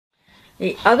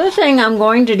The other thing I'm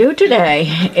going to do today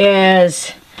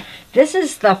is, this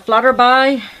is the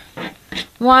Flutterby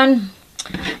one,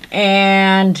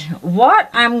 and what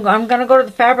I'm going to go to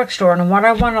the fabric store, and what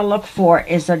I want to look for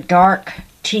is a dark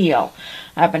teal.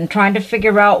 I've been trying to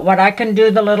figure out what I can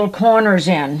do the little corners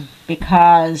in,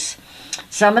 because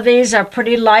some of these are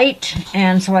pretty light,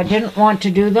 and so I didn't want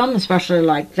to do them, especially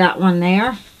like that one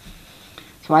there.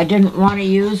 So I didn't want to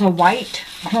use a white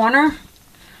corner,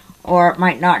 or it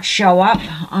might not show up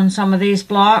on some of these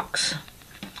blocks.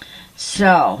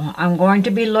 So I'm going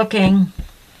to be looking,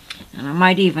 and I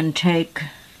might even take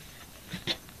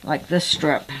like this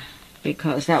strip,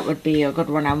 because that would be a good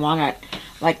one. I want it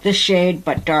like this shade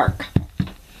but dark.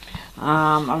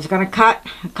 I was going to cut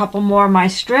a couple more of my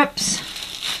strips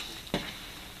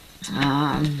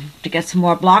to get some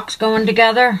more blocks going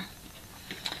together.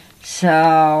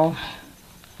 So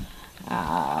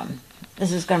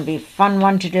this is going to be a fun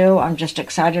one to do. I'm just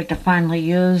excited to finally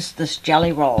use this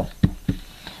jelly roll.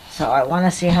 So I want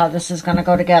to see how this is going to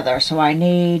go together. So I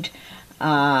need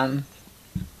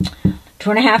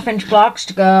 2.5 inch blocks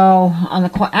to go on the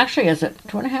corner. Actually, is it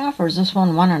 2.5 or is this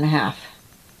one 1.5?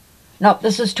 Nope,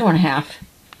 this is 2.5.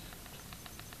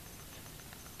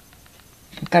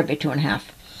 It's got to be 2.5.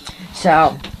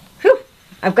 So, whew,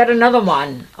 I've got another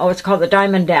one. Oh, it's called the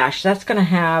Diamond Dash. That's going to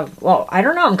have, well, I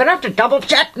don't know. I'm going to have to double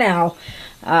check now.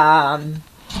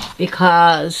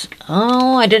 Because,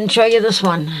 oh, I didn't show you this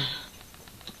one.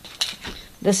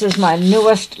 This is my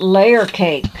newest layer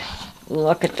cake.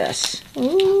 Look at this.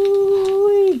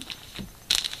 Ooh.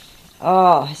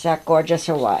 Oh, is that gorgeous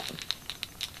or what?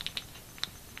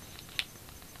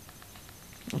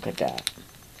 Look at that.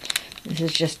 This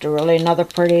is just really another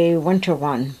pretty winter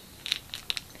one.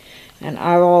 And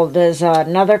there's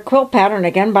another quilt pattern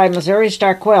again by Missouri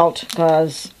Star Quilt,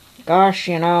 because, gosh,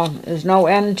 you know, there's no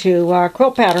end to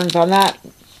quilt patterns on that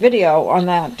video, on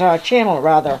that channel,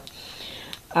 rather.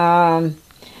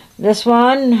 This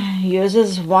one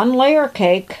uses one layer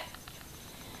cake,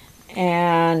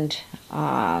 and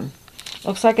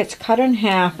looks like it's cut in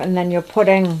half, and then you're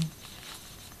putting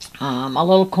a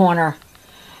little corner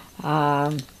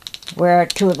where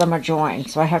two of them are joined.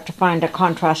 So I have to find a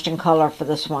contrasting color for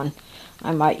this one.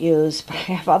 I might use, but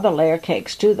I have other layer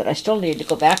cakes too that I still need to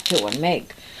go back to and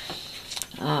make.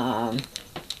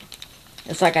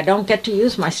 It's like I don't get to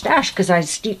use my stash because I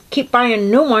keep buying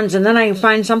new ones, and then I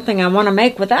find something I want to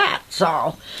make with that.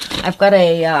 So I've got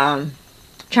a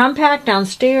charm pack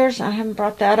downstairs. I haven't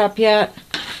brought that up yet,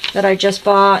 that I just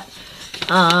bought.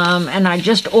 And I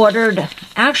just ordered,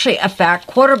 actually, a fat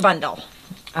quarter bundle.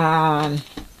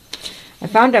 I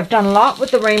found I've done a lot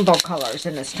with the rainbow colors,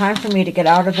 and it's time for me to get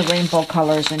out of the rainbow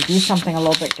colors and do something a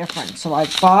little bit different. So I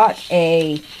bought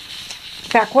a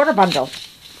fat quarter bundle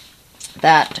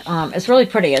that is really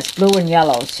pretty. It's blue and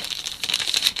yellows.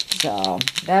 So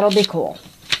that'll be cool.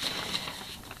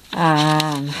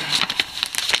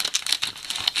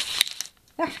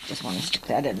 Just want to stick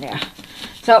that in there.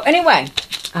 So anyway,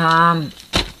 I'm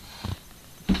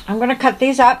going to cut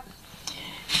these up,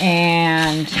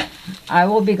 and I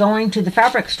will be going to the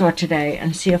fabric store today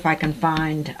and see if I can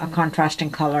find a contrasting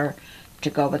color to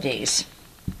go with these.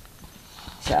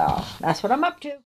 So that's what I'm up to.